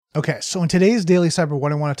Okay, so in today's Daily Cyber,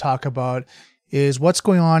 what I want to talk about is what's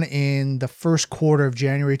going on in the first quarter of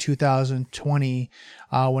January 2020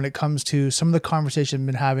 when it comes to some of the conversation I've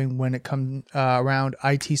been having when it comes around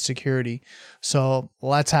IT security. So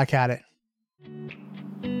let's hack at it.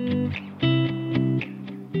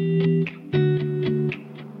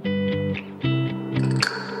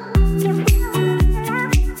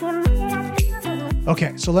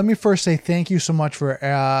 Okay, so let me first say thank you so much for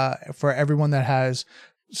everyone that has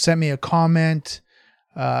sent me a comment,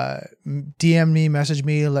 DM me, message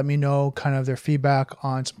me, let me know kind of their feedback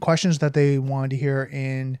on some questions that they wanted to hear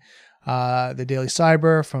in the Daily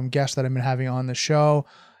Cyber from guests that I've been having on the show,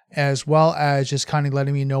 as well as just kind of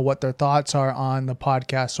letting me know what their thoughts are on the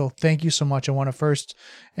podcast. So thank you so much. I want to first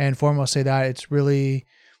and foremost say that it's really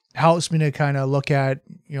helps me to kind of look at,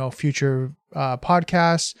 future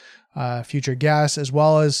podcasts, future guests, as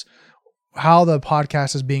well as how the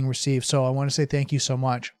podcast is being received. So I want to say thank you so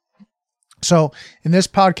much. So in this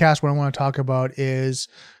podcast, what I want to talk about is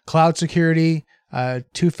cloud security,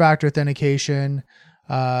 two-factor authentication,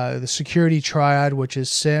 the security triad, which is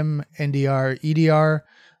SIEM, NDR, EDR,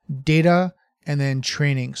 data, and then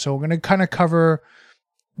training. So we're going to kind of cover,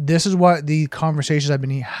 this is what the conversations I've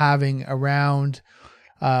been having around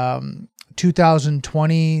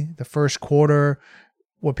 2020, the first quarter,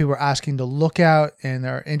 what people are asking to look at and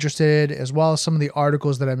are interested, as well as some of the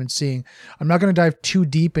articles that I've been seeing. I'm not going to dive too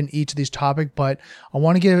deep in each of these topics, but I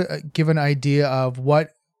want to give an idea of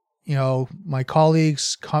what, my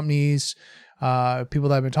colleagues, companies, people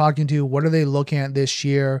that I've been talking to, what are they looking at this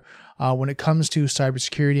year when it comes to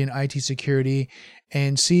cybersecurity and IT security,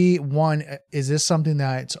 and see, one, is this something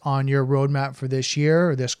that's on your roadmap for this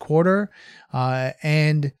year or this quarter?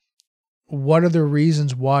 And what are the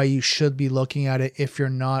reasons why you should be looking at it if you're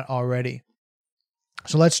not already?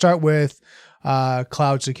 So let's start with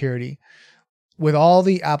cloud security. With all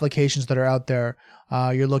the applications that are out there,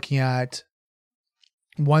 you're looking at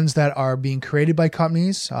ones that are being created by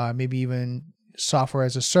companies, maybe even software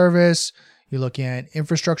as a service. You're looking at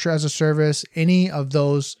infrastructure as a service. Any of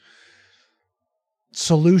those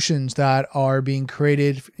solutions that are being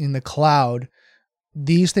created in the cloud,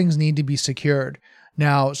 these things need to be secured.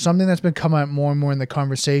 Now, something that's been coming up more and more in the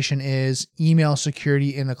conversation is email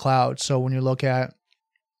security in the cloud. So when you look at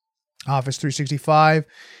Office 365,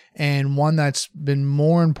 and one that's been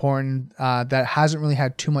more important that hasn't really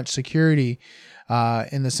had too much security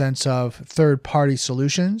in the sense of third-party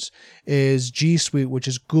solutions is G Suite, which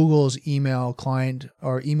is Google's email client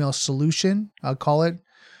or email solution, I'll call it,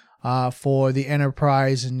 for the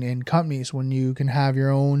enterprise and companies, when you can have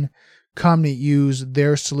your own company use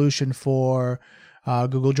their solution for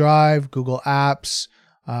Google Drive, Google Apps,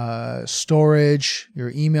 storage,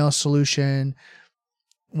 your email solution,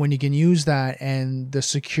 when you can use that, and the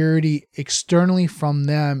security externally from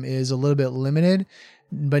them is a little bit limited,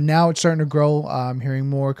 but now it's starting to grow. I'm hearing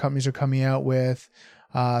more companies are coming out with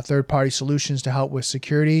third-party solutions to help with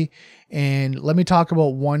security. And let me talk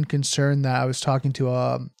about one concern that I was talking to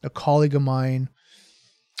a colleague of mine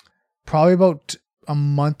probably about a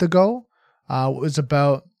month ago. It was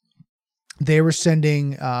about they were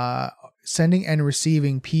sending and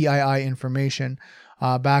receiving PII information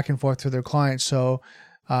back and forth to their clients. So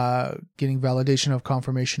getting validation of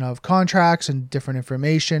confirmation of contracts and different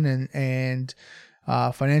information and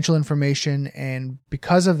financial information. And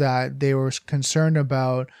because of that, they were concerned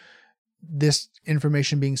about this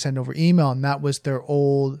information being sent over email. And that was their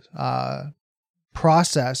old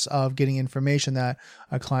process of getting information, that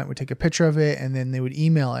a client would take a picture of it and then they would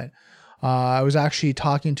email it. I was actually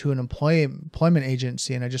talking to an employment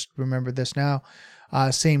agency, and I just remembered this now.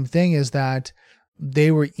 Same thing is that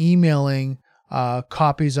they were emailing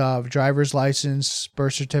copies of driver's license,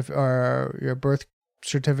 birth certificate, or your birth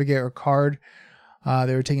certificate or card.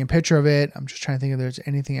 They were taking a picture of it. I'm just trying to think if there's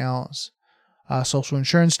anything else. Social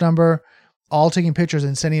insurance number, all taking pictures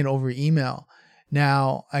and sending it over email.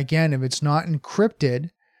 Now, again, if it's not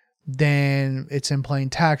encrypted, then it's in plain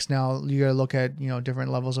text. Now you got to look at,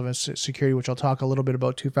 different levels of security, which I'll talk a little bit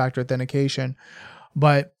about two-factor authentication.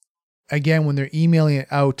 But again, when they're emailing it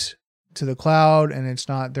out to the cloud and it's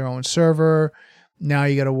not their own server, now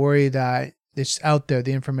you got to worry that it's out there.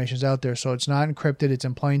 The information's out there. So it's not encrypted. It's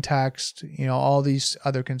in plain text, all these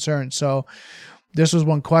other concerns. So this was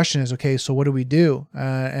one question is, okay, so what do we do?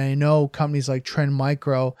 And I know companies like Trend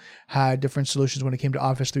Micro had different solutions when it came to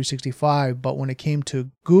Office 365, but when it came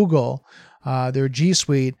to Google, their G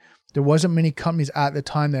Suite, there wasn't many companies at the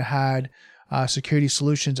time that had security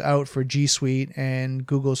solutions out for G Suite and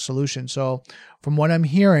Google's solution. So from what I'm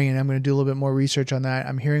hearing, and I'm going to do a little bit more research on that,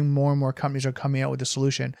 I'm hearing more and more companies are coming out with a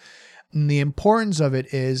solution. And the importance of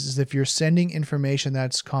it is if you're sending information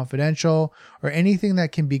that's confidential or anything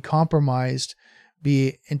that can be compromised, be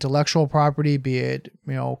it intellectual property, be it,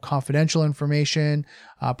 confidential information,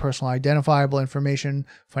 personal identifiable information,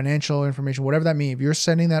 financial information, whatever that means. If you're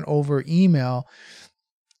sending that over email,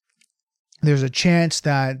 there's a chance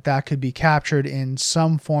that that could be captured in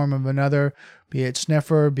some form of another, be it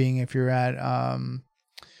sniffer, being if you're at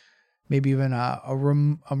maybe even a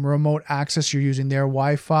remote access, you're using their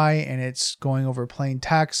Wi-Fi and it's going over plain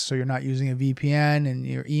text, so you're not using a VPN and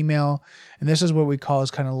your email. And this is what we call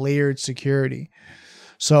as kind of layered security.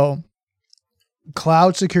 So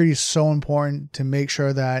cloud security is so important to make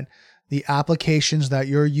sure that the applications that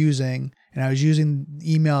you're using, and I was using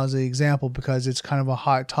email as an example because it's kind of a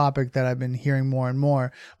hot topic that I've been hearing more and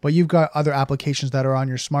more, but you've got other applications that are on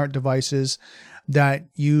your smart devices that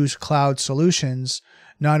use cloud solutions,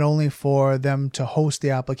 not only for them to host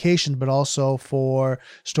the application, but also for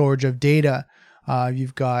storage of data.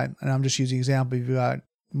 You've got, and I'm just using an example, you've got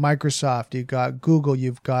Microsoft, you've got Google,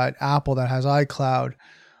 you've got Apple that has iCloud.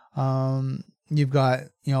 You've got,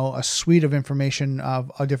 a suite of information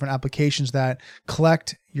of different applications that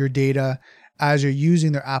collect your data as you're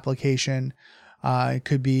using their application. It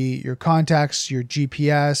could be your contacts, your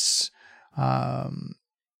GPS,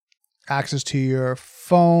 access to your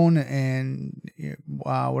phone, and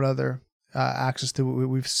what other access to what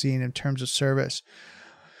we've seen in terms of service.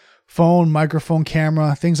 Phone, microphone,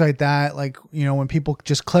 camera, things like that. Like, when people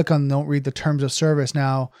just click on, don't read the terms of service.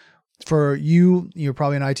 Now, for you, you're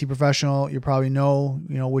probably an IT professional. You probably know,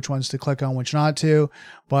 which ones to click on, which not to.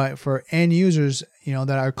 But for end users, that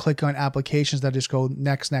are click on applications that just go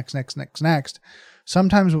next.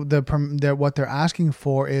 Sometimes what they're asking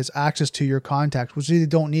for is access to your contacts, which they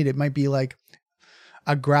don't need. It might be like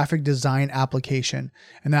a graphic design application,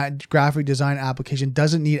 and that graphic design application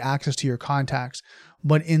doesn't need access to your contacts.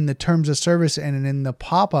 But in the terms of service and in the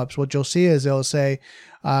pop-ups, what you'll see is they'll say,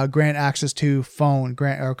 grant access to phone,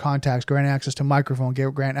 or contacts, grant access to microphone,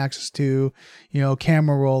 grant access to,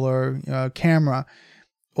 camera roll or camera.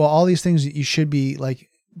 Well, all these things you should be like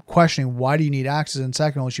questioning, why do you need access? And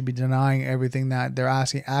second, you should be denying everything that they're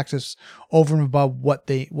asking access over and above what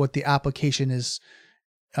the application is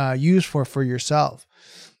used for yourself.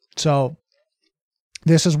 So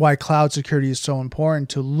this is why cloud security is so important,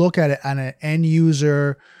 to look at it on an end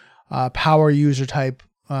user, power user type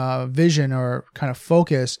vision or kind of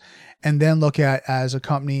focus, and then look at as a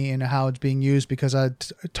company and how it's being used, because a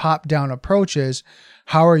top-down approach is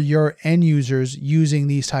how are your end users using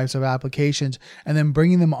these types of applications, and then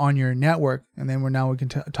bringing them on your network. And then we can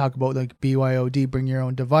talk about like BYOD, bring your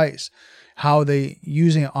own device, how they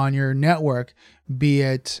using it on your network, be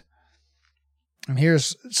it. And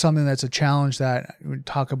here's something that's a challenge that we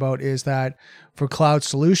talk about is that for cloud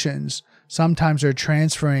solutions, sometimes they're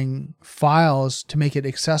transferring files to make it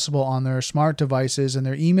accessible on their smart devices and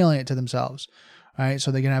they're emailing it to themselves, right? So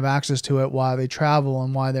they can have access to it while they travel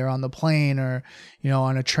and while they're on the plane or,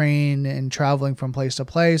 on a train and traveling from place to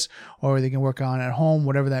place, or they can work on it at home,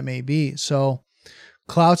 whatever that may be. So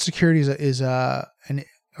cloud security is a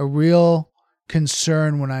real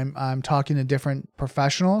concern when I'm talking to different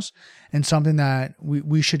professionals, and something that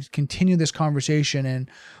we should continue this conversation. And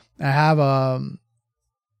I have a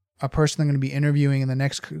person I'm going to be interviewing in the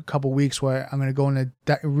next couple of weeks where I'm going to go into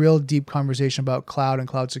that real deep conversation about cloud and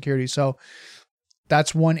cloud security. So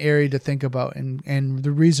that's one area to think about, and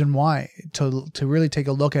the reason why to really take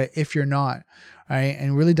a look at it if you're not, right,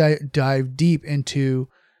 and really dive deep into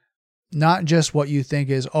not just what you think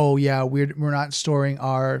is, oh yeah, we're not storing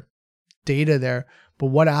our data there, but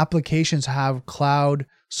what applications have cloud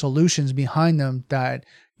solutions behind them that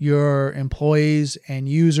your employees and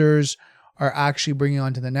users are actually bringing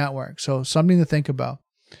onto the network. So something to think about.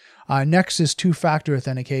 Next is two-factor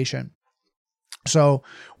authentication. So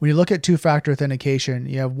when you look at two-factor authentication,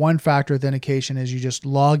 you have one-factor authentication is you just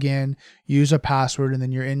log in, use a password, and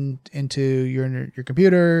then you're into your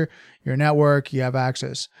computer, your network, you have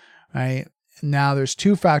access, right? Now there's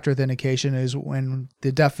two-factor authentication is when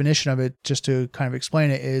the definition of it, just to kind of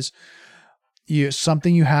explain it, is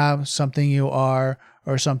something you have, something you are,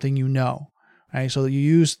 or something you know, right? So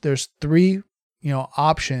there's three,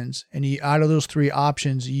 options, and out of those three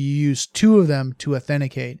options, you use two of them to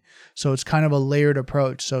authenticate. So it's kind of a layered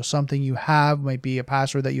approach. So something you have might be a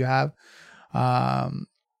password that you have,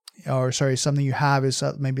 something you have is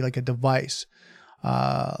maybe like a device,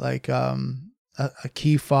 like a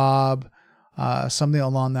key fob, something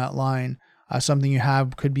along that line. Something you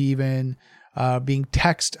have could be even being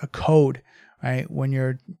text a code, right? When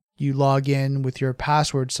you log in with your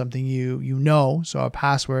password, something you know, so a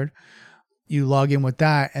password. you log in with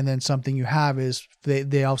that, and then something you have is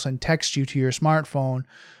they all of a sudden text you to your smartphone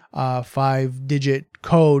 5-digit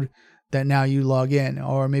code that now you log in.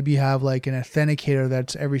 Or maybe you have like an authenticator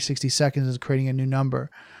that's every 60 seconds is creating a new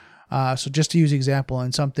number. So just to use example,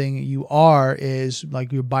 and something you are is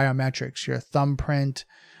like your biometrics, your thumbprint.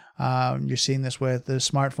 You're seeing this with the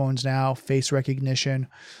smartphones now, face recognition.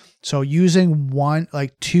 So using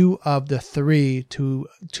two of the three to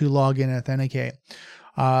log in and authenticate.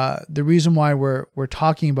 The reason why we're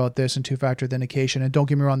talking about this in two-factor authentication, and don't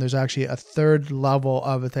get me wrong, there's actually a third level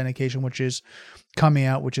of authentication which is coming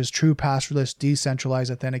out, which is true passwordless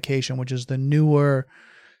decentralized authentication, which is the newer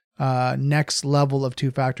next level of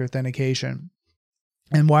two-factor authentication.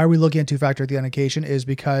 And why are we looking at two-factor authentication is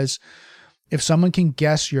because if someone can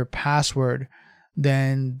guess your password,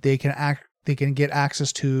 then they can get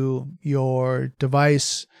access to your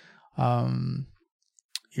device,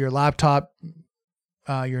 your laptop,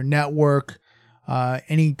 your network,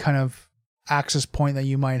 any kind of access point that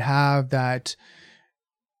you might have. That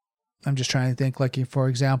I'm just trying to think, like, for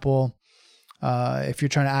example, if you're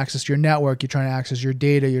trying to access your network, you're trying to access your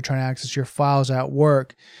data, you're trying to access your files at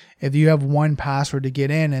work. If you have one password to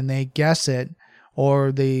get in and they guess it,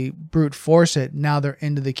 or they brute force it, now they're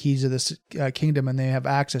into the keys of this kingdom and they have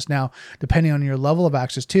access. Now, depending on your level of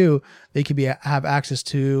access too, they could have access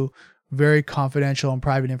to very confidential and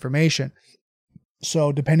private information.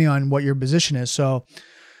 So depending on what your position is. So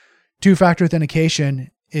two-factor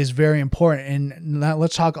authentication is very important. And now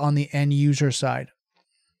let's talk on the end user side.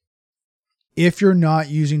 If you're not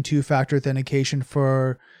using two-factor authentication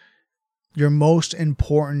for your most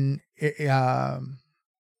important,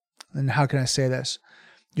 and how can I say this?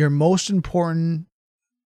 Your most important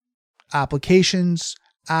applications,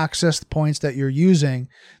 access points that you're using,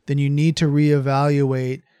 then you need to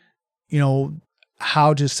reevaluate,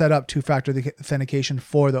 how to set up two-factor authentication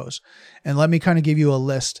for those. And let me kind of give you a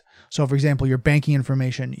list. So for example, your banking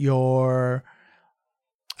information, your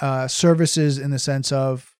services in the sense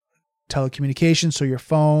of telecommunications, so your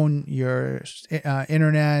phone, your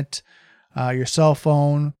internet, your cell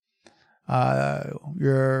phone,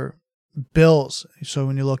 your bills. So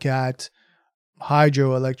when you look at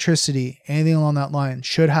hydro, electricity, anything along that line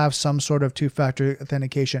should have some sort of two-factor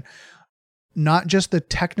authentication. Not just the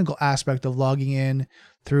technical aspect of logging in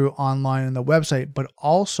through online and the website, but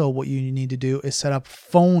also what you need to do is set up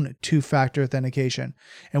phone two-factor authentication.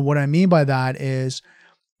 And what I mean by that is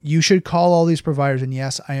you should call all these providers. And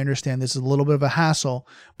yes, I understand this is a little bit of a hassle,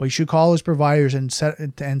 but you should call those providers and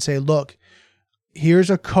say, look, here's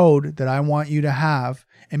a code that I want you to have,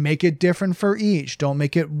 and make it different for each. Don't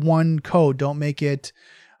make it one code. Don't make it,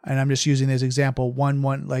 and I'm just using this example,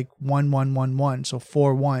 1111, so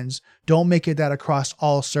 4 ones. Don't make it that across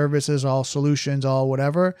all services, all solutions, all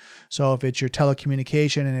whatever. So if it's your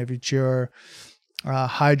telecommunication and if it's your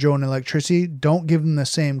hydro and electricity, don't give them the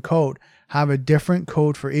same code. Have a different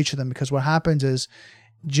code for each of them, because what happens is,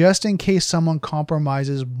 just in case someone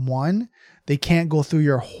compromises one, they can't go through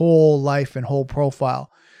your whole life and whole profile.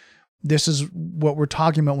 This is what we're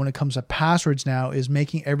talking about when it comes to passwords now, is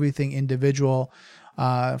making everything individual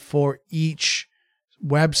for each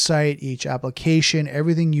website, each application.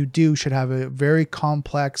 Everything you do should have a very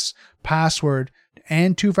complex password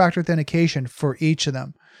and two-factor authentication for each of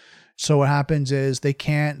them. So what happens is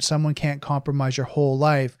someone can't compromise your whole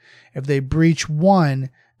life. If they breach one,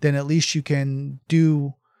 then at least you can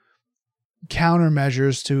do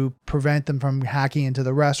countermeasures to prevent them from hacking into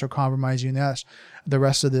the rest or compromising the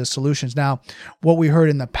rest of the solutions. Now, what we heard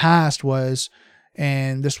in the past was,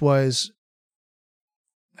 and this was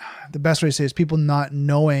the best way to say, is people not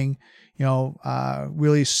knowing,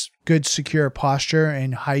 really good secure posture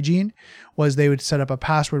and hygiene, was they would set up a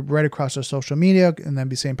password right across their social media, and then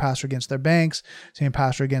be same password against their banks, same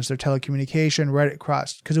password against their telecommunication, right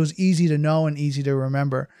across, because it was easy to know and easy to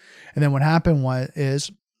remember. And then what happened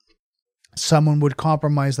is someone would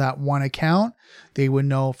compromise that one account. They would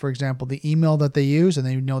know, for example, the email that they use, and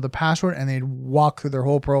they would know the password, and they'd walk through their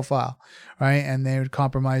whole profile, right? And they would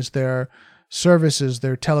compromise their services,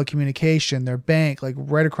 their telecommunication, their bank, like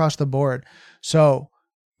right across the board. So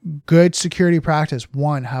good security practice: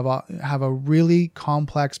 1, have a really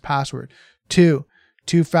complex password. 2,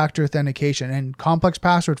 two-factor authentication, and complex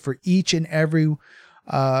password for each and every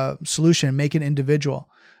solution. Make it individual.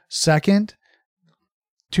 2nd,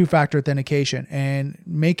 two-factor authentication, and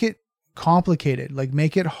make it complicated. Like,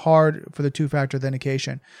 make it hard for the two-factor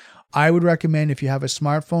authentication. I would recommend, if you have a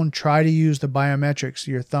smartphone, try to use the biometrics,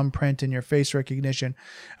 your thumbprint and your face recognition.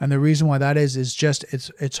 And the reason why that is just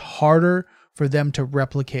it's harder for them to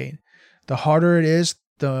replicate. The harder it is,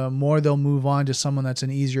 the more they'll move on to someone that's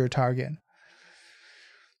an easier target.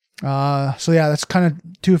 So yeah, that's kind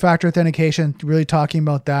of two-factor authentication, really talking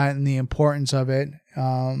about that and the importance of it.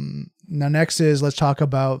 Now next is, let's talk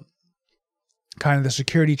about kind of the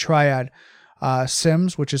security triad.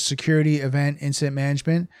 SIMS, which is security event incident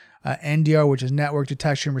management, NDR, which is network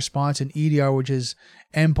detection response, and EDR, which is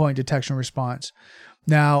endpoint detection response.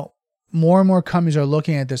 Now, more and more companies are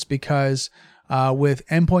looking at this because with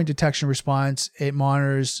endpoint detection response, it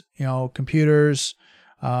monitors, computers,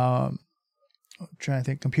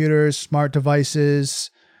 computers, smart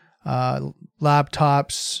devices,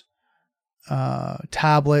 laptops,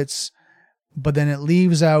 tablets, but then it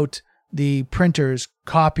leaves out the printers,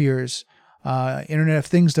 copiers, Internet of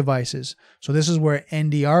Things devices. So this is where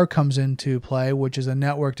NDR comes into play, which is a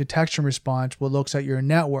network detection response, what looks at your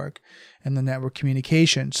network and the network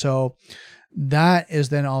communication. So that is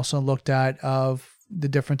then also looked at of the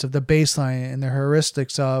difference of the baseline and the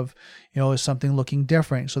heuristics of, is something looking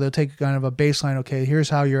different. So they'll take kind of a baseline. Okay, here's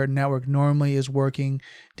how your network normally is working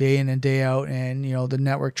day in and day out, and, the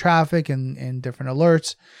network traffic and different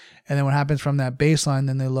alerts. And then what happens from that baseline,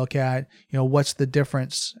 then they look at, what's the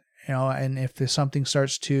difference, and if there's something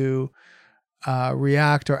starts to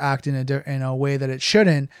react or act in a way that it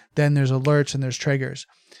shouldn't, then there's alerts and there's triggers.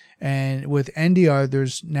 And with NDR,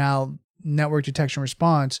 there's now network detection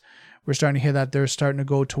response. We're starting to hear that they're starting to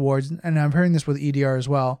go towards, and I'm hearing this with EDR as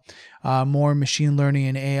well, more machine learning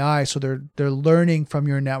and AI. So they're learning from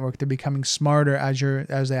your network. They're becoming smarter as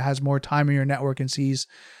it has more time in your network and sees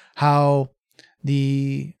how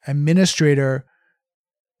the administrator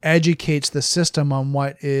educates the system on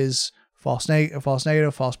what is false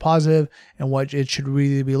negative, false positive, and what it should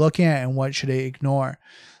really be looking at and what should it ignore.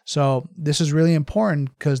 So this is really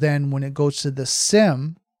important, because then when it goes to the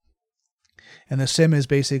SIM, and the SIM is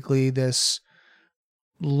basically this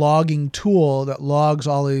logging tool that logs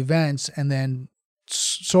all the events and then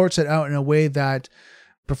sorts it out in a way that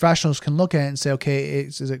professionals can look at it and say, okay,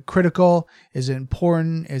 is it critical? Is it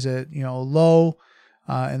important? Is it, low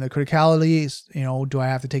in the criticality? Do I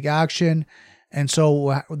have to take action? And so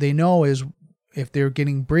what they know is if they're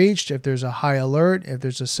getting breached, if there's a high alert, if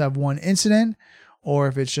there's a SEV1 incident, or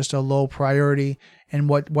if it's just a low priority, and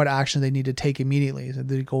what action they need to take immediately. Is it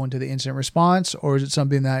they go into the incident response, or is it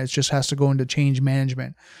something that it just has to go into change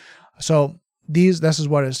management? So this is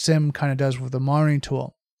what a SIM kind of does with the monitoring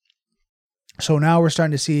tool. So now we're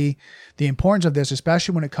starting to see the importance of this,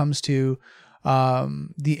 especially when it comes to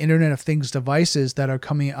the Internet of Things devices that are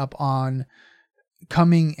coming and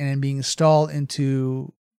being installed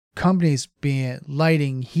into companies, be it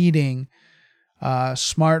lighting, heating,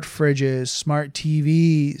 smart fridges, smart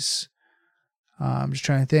TVs. I'm just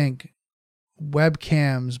trying to think.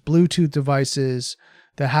 Webcams, Bluetooth devices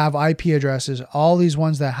that have IP addresses, all these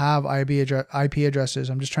ones that have IP addresses.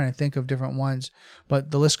 I'm just trying to think of different ones,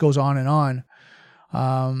 but the list goes on and on.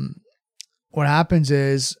 What happens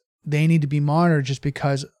is they need to be monitored, just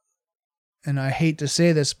because, and I hate to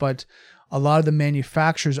say this, but a lot of the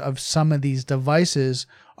manufacturers of some of these devices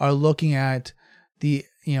are looking at the,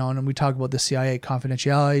 and we talk about the CIA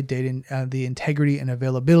confidentiality, data, the integrity and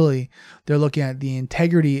availability. They're looking at the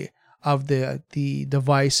integrity of the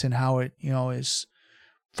device and how it,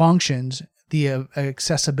 functions, the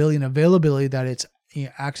accessibility and availability, that it's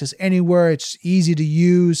access anywhere, it's easy to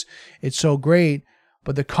use, it's so great.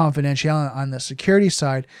 But the confidentiality on the security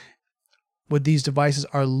side with these devices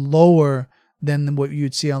are lower than what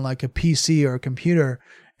you'd see on like a PC or a computer.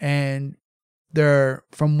 And they're,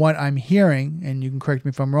 from what I'm hearing, and you can correct me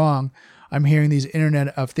if I'm wrong, I'm hearing these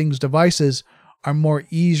Internet of Things devices are more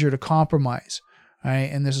easier to compromise, right?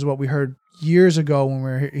 And this is what we heard years ago when we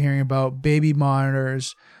were hearing about baby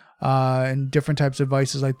monitors and different types of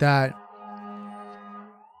devices like that.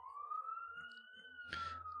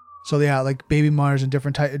 So yeah, like baby monitors and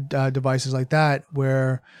different devices like that,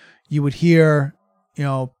 where you would hear,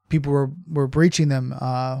 people were breaching them.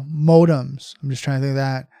 Modems. I'm just trying to think of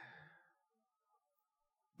that.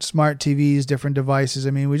 Smart TVs, different devices.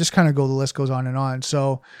 I mean, we just kind of the list goes on and on.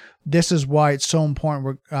 So this is why it's so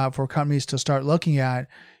important for companies to start looking at,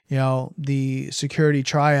 the security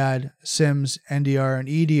triad, SIMS, NDR, and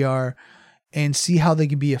EDR, and see how they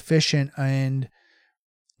can be efficient and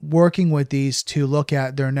working with these to look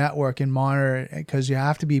at their network and monitor it, because you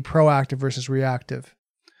have to be proactive versus reactive.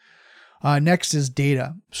 Next is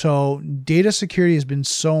data. So data security has been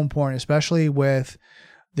so important, especially with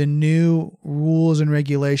the new rules and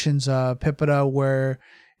regulations, PIPEDA, where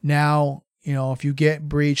now, if you get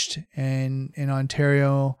breached in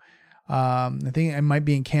Ontario, I think it might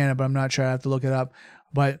be in Canada, but I'm not sure. I have to look it up.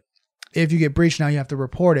 But if you get breached, now you have to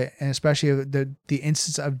report it, and especially the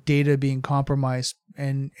instance of data being compromised,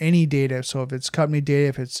 and any data. So if it's company data,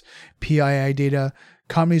 if it's PII data,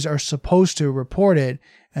 companies are supposed to report it,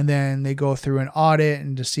 and then they go through an audit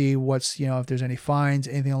and to see what's, if there's any fines,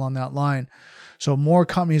 anything along that line. So more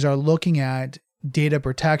companies are looking at data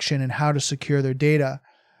protection and how to secure their data,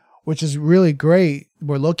 which is really great.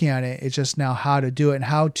 We're looking at it. It's just now how to do it and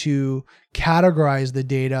how to categorize the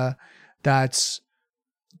data that's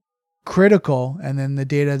critical, and then the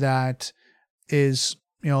data that is,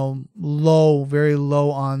 low, very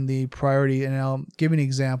low on the priority. And I'll give an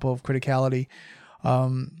example of criticality.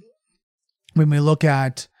 When we look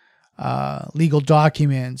at legal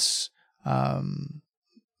documents,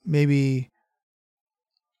 maybe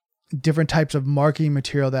different types of marketing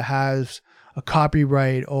material that has a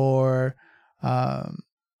copyright, or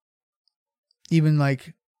even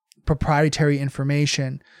like proprietary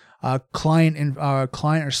information, client or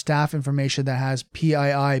staff information that has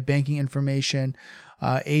PII, banking information,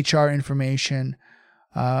 HR information.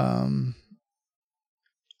 I'm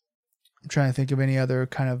trying to think of any other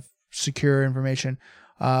kind of secure information.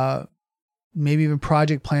 Maybe even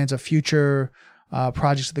project plans of future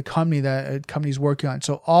projects of the company that a company's working on.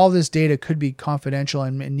 So all this data could be confidential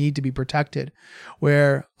and need to be protected,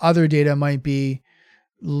 where other data might be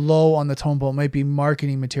low on the totem pole, might be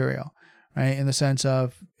marketing material, right? In the sense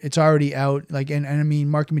of it's already out, and I mean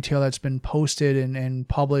marketing material that's been posted and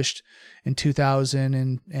published in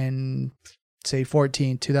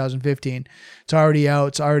 2014, 2015. It's already out.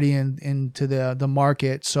 It's already into the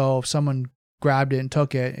market. So if someone grabbed it and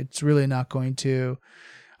took it, it's really not going to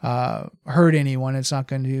hurt anyone. It's not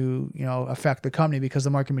going to, affect the company, because the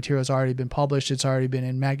marketing material has already been published. It's already been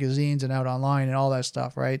in magazines and out online and all that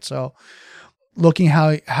stuff, right? So looking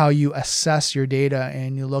how you assess your data,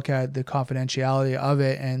 and you look at the confidentiality of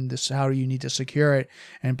it, and how you need to secure it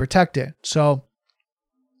and protect it. So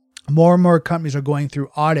more and more companies are going through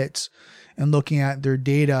audits and looking at their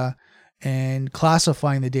data and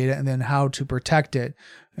classifying the data, and then how to protect it,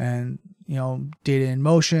 and data in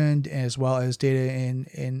motion, as well as data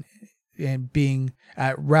in being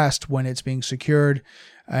at rest when it's being secured,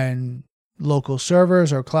 and local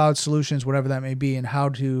servers or cloud solutions, whatever that may be, and how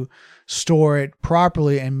to store it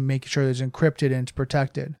properly and make sure it's encrypted and it's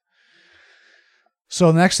protected.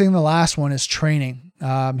 So the next thing, the last one, is training.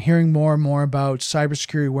 I'm hearing more and more about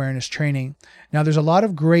cybersecurity awareness training. Now, there's a lot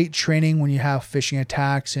of great training when you have phishing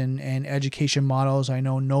attacks and education models. I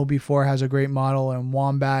know KnowBe4 has a great model, and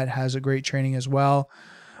Wombat has a great training as well.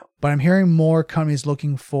 But I'm hearing more companies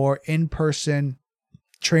looking for in-person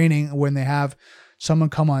training when they have someone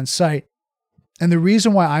come on site. And the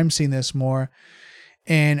reason why I'm seeing this more,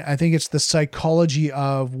 and I think it's the psychology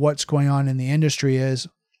of what's going on in the industry, is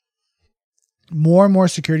more and more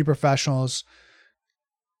security professionals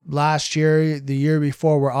last year, the year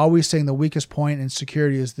before, were always saying the weakest point in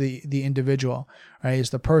security is the individual, right? Is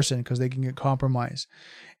the person, because they can get compromised.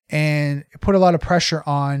 And it put a lot of pressure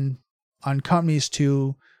on companies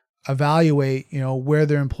to evaluate, where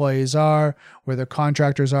their employees are, where their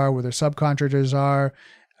contractors are, where their subcontractors are,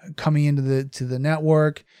 coming into the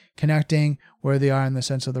network, connecting, where they are in the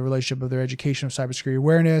sense of the relationship of their education of cybersecurity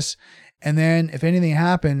awareness. And then if anything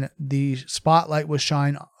happened, the spotlight was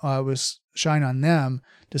shine on them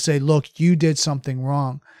to say, look, you did something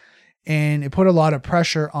wrong. And it put a lot of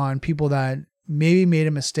pressure on people that maybe made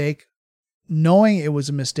a mistake, knowing it was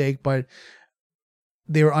a mistake, but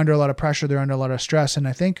they were under a lot of pressure. They're under a lot of stress. And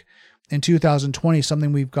I think in 2020,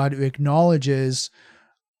 something we've got to acknowledge is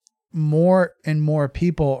more and more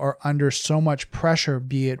people are under so much pressure,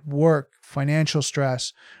 be it work, financial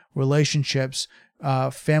stress, relationships,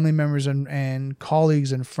 family members and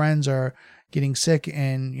colleagues and friends are getting sick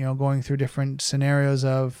and, going through different scenarios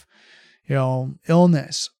of,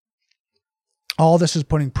 illness. All this is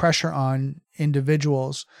putting pressure on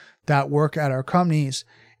individuals that work at our companies.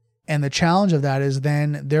 And the challenge of that is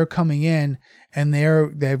then they're coming in and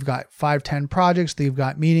they've got 5-10 projects, they've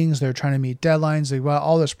got meetings, they're trying to meet deadlines, they've got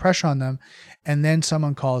all this pressure on them. And then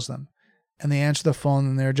someone calls them and they answer the phone,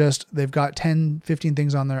 and they've got 10-15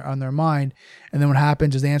 things on their mind. And then what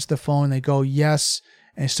happens is they answer the phone, they go yes,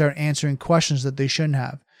 and start answering questions that they shouldn't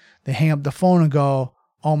have. They hang up the phone and go,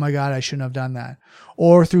 oh my God, I shouldn't have done that.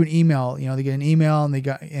 Or through an email, they get an email and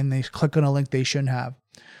they click on a link they shouldn't have.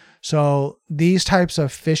 So these types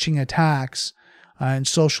of phishing attacks and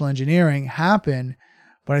social engineering happen,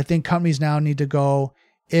 but I think companies now need to go,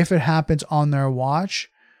 if it happens on their watch,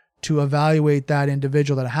 to evaluate that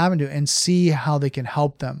individual that happened to and see how they can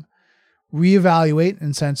help them. Reevaluate in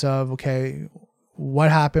the sense of, okay,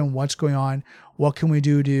 what happened? What's going on? What can we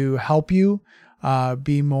do to help you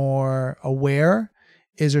be more aware?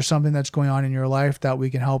 Is there something that's going on in your life that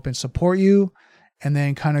we can help and support you? and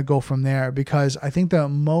then kind of go from there. Because I think the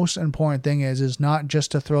most important thing is not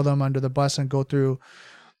just to throw them under the bus and go through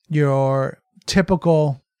your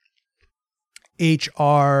typical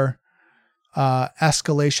HR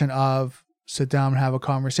escalation of sit down and have a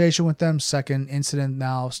conversation with them. Second incident,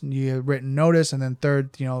 now you have written notice, and then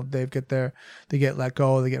third, they get let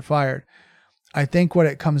go, they get fired. I think what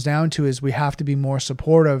it comes down to is we have to be more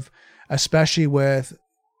supportive, especially with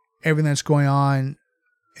everything that's going on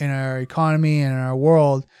in our economy and in our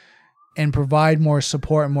world, and provide more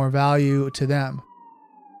support and more value to them.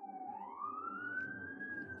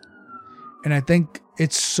 And I think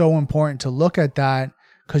it's so important to look at that,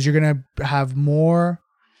 because you're going to have more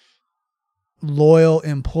loyal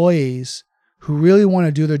employees who really want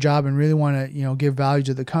to do their job and really want to, give value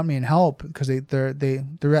to the company and help, because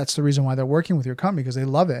that's the reason why they're working with your company, because they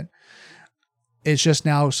love it. It's just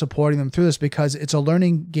now supporting them through this, because it's a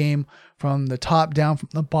learning game from the top down, from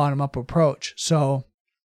the bottom up approach. So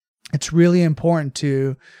it's really important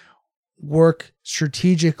to work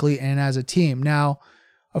strategically and as a team. Now,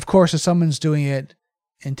 of course, if someone's doing it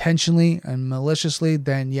intentionally and maliciously,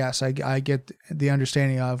 then yes, I get the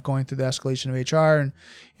understanding of going through the escalation of HR and,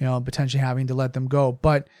 potentially having to let them go.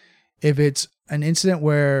 But if it's an incident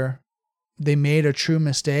where they made a true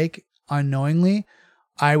mistake unknowingly,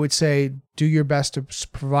 I would say do your best to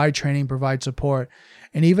provide training, provide support,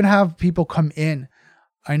 and even have people come in.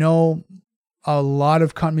 I know a lot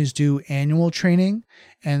of companies do annual training,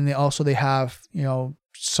 and they have,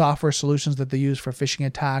 software solutions that they use for phishing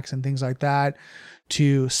attacks and things like that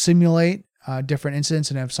to simulate different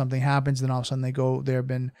incidents. And if something happens, then all of a sudden they've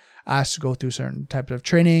been asked to go through certain types of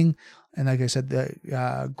training. And like I said,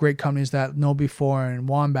 the great companies that KnowBe4 and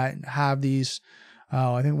Wombat have these,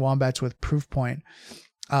 I think Wombat's with Proofpoint,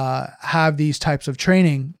 have these types of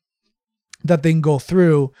training that they can go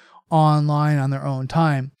through online on their own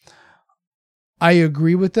time. I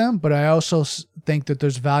agree with them, but I also think that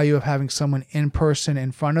there's value of having someone in person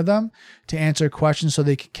in front of them to answer questions so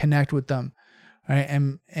they can connect with them, right?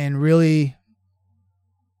 And really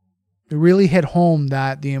hit home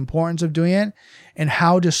that the importance of doing it and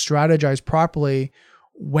how to strategize properly,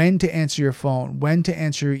 when to answer your phone, when to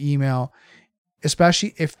answer your email,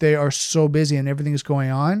 especially if they are so busy and everything is going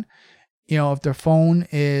on. If their phone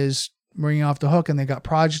is ringing off the hook and they got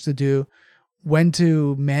projects to do, when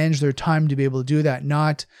to manage their time to be able to do that,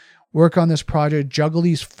 not work on this project, juggle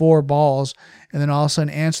these 4 balls, and then all of a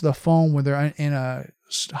sudden answer the phone when they're in a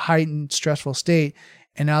heightened, stressful state.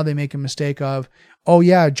 And now they make a mistake of, oh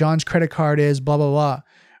yeah, John's credit card is blah, blah, blah.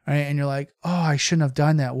 Right. And you're like, oh, I shouldn't have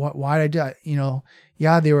done that. Why did I do that?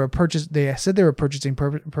 Yeah, they said they were purchasing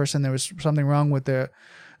person. There was something wrong with the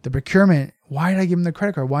procurement. Why did I give them the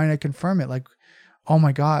credit card? Why didn't I confirm it? Like, oh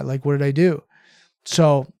my God, like what did I do?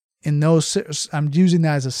 So in those, I'm using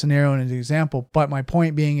that as a scenario and an example, but my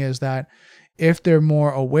point being is that if they're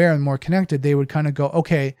more aware and more connected, they would kind of go,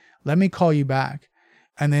 okay, let me call you back.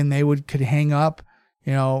 And then they could hang up,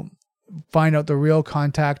 find out the real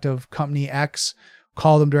contact of company X,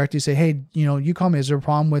 call them directly, say, hey, you call me. Is there a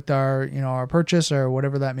problem with our, our purchase or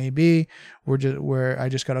whatever that may be? I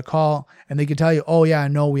just got a call, and they could tell you, oh yeah,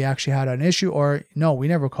 no, we actually had an issue, or no, we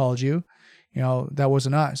never called you. That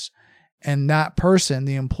wasn't us. And that person,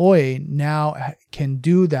 the employee, now can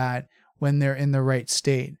do that when they're in the right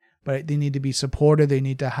state. But they need to be supported. They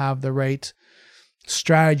need to have the right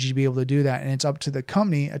strategy to be able to do that. And it's up to the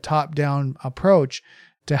company, a top-down approach,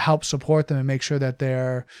 to help support them and make sure that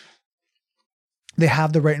they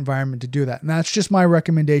have the right environment to do that. And that's just my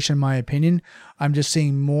recommendation, my opinion. I'm just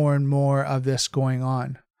seeing more and more of this going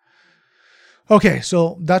on. Okay,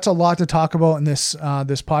 so that's a lot to talk about in this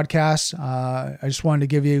podcast. I just wanted to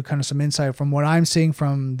give you kind of some insight from what I'm seeing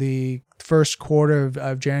from the first quarter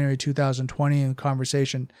of January 2020 in the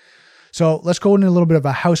conversation. So let's go into a little bit of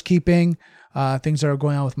a housekeeping, things that are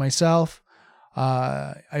going on with myself.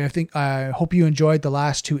 I hope you enjoyed the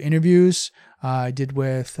last 2 interviews I did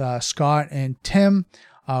with Scott and Tim.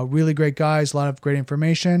 Really great guys, a lot of great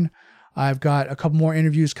information. I've got a couple more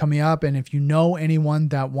interviews coming up, and if you know anyone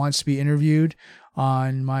that wants to be interviewed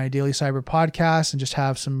on my Daily Cyber podcast and just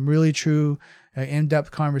have some really true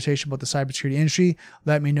in-depth conversation about the cybersecurity industry,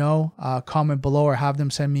 let me know. Comment below, or have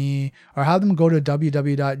them send me, or have them go to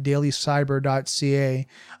www.dailycyber.ca.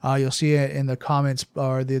 You'll see it in the comments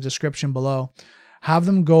or the description below. Have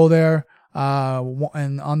them go there,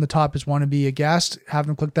 and on the top is want to be a guest. Have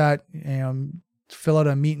them click that, fill out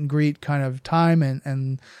a meet and greet kind of time,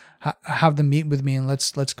 and have them meet with me, and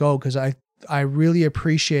let's go, because I really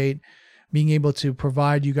appreciate being able to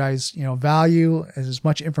provide you guys value, as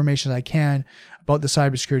much information as I can about the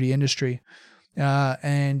cybersecurity industry,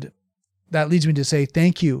 and that leads me to say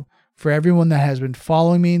thank you for everyone that has been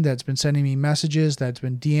following me, that's been sending me messages, that's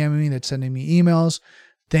been DMing me, that's sending me emails,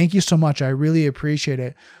 thank you so much. I really appreciate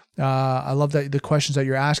it. I love that the questions that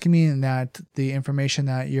you're asking me and that the information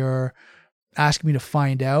that you're asking me to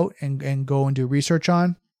find out and go and do research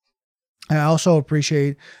on. And I also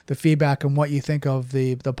appreciate the feedback and what you think of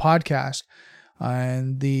the podcast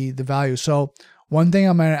and the value. So one thing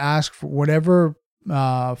I'm going to ask for whatever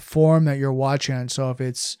form that you're watching on. So if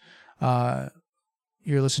it's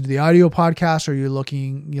you're listening to the audio podcast or you're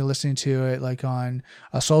listening to it like on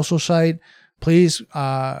a social site, please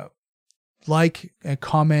like and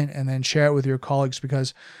comment and then share it with your colleagues,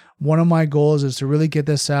 because one of my goals is to really get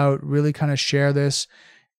this out, really kind of share this,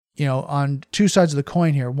 on two sides of the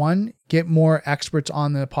coin here. One, get more experts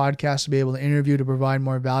on the podcast to be able to interview, to provide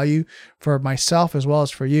more value for myself as well as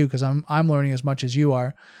for you, because I'm learning as much as you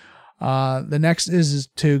are. The next is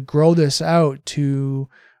to grow this out, to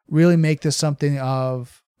really make this something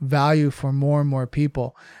of value for more and more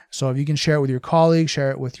people. So if you can share it with your colleagues,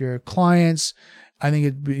 share it with your clients, I think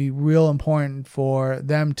it'd be real important for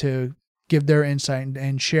them to give their insight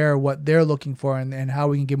and share what they're looking for and how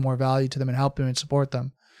we can give more value to them and help them and support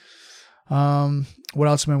them. What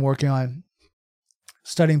else have I been working on?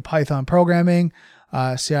 Studying Python programming,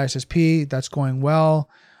 CISSP, that's going well.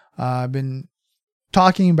 I've been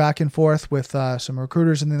talking back and forth with some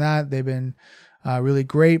recruiters and that. They've been really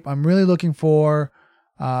great. I'm really looking for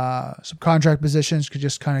some contract positions, could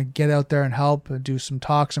just kind of get out there and help and do some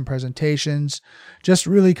talks and presentations, just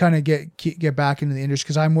really kind of get back into the industry,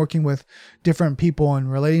 because I'm working with different people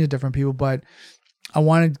and relating to different people, but I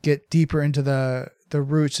want to get deeper into the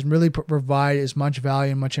roots and really provide as much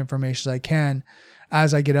value and much information as I can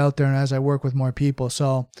as I get out there and as I work with more people.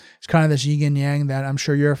 So it's kind of this yin and yang that I'm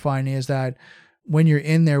sure you're finding, is that when you're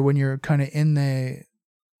in there, when you're kind of in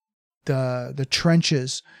the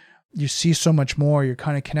trenches, you see so much more. You're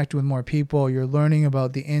kind of connected with more people. You're learning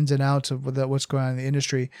about the ins and outs of what's going on in the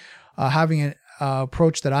industry. Having an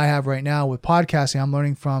approach that I have right now with podcasting, I'm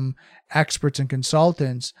learning from experts and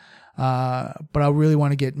consultants. But I really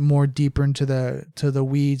want to get more deeper into the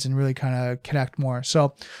weeds and really kind of connect more.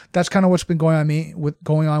 So that's kind of what's been going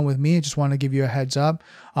on with me. I just want to give you a heads up.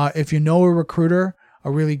 If you know a recruiter, a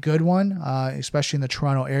really good one, especially in the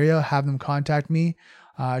Toronto area, have them contact me.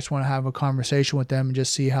 I just want to have a conversation with them and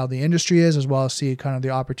just see how the industry is, as well as see kind of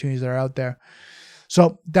the opportunities that are out there.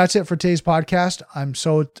 So that's it for today's podcast. I'm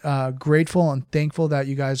so grateful and thankful that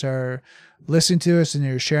you guys are listening to us and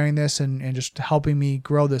you're sharing this and just helping me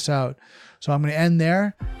grow this out. So I'm going to end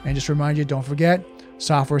there and just remind you, don't forget,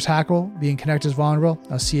 software is hackable, being connected is vulnerable.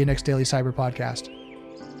 I'll see you next Daily Cyber Podcast.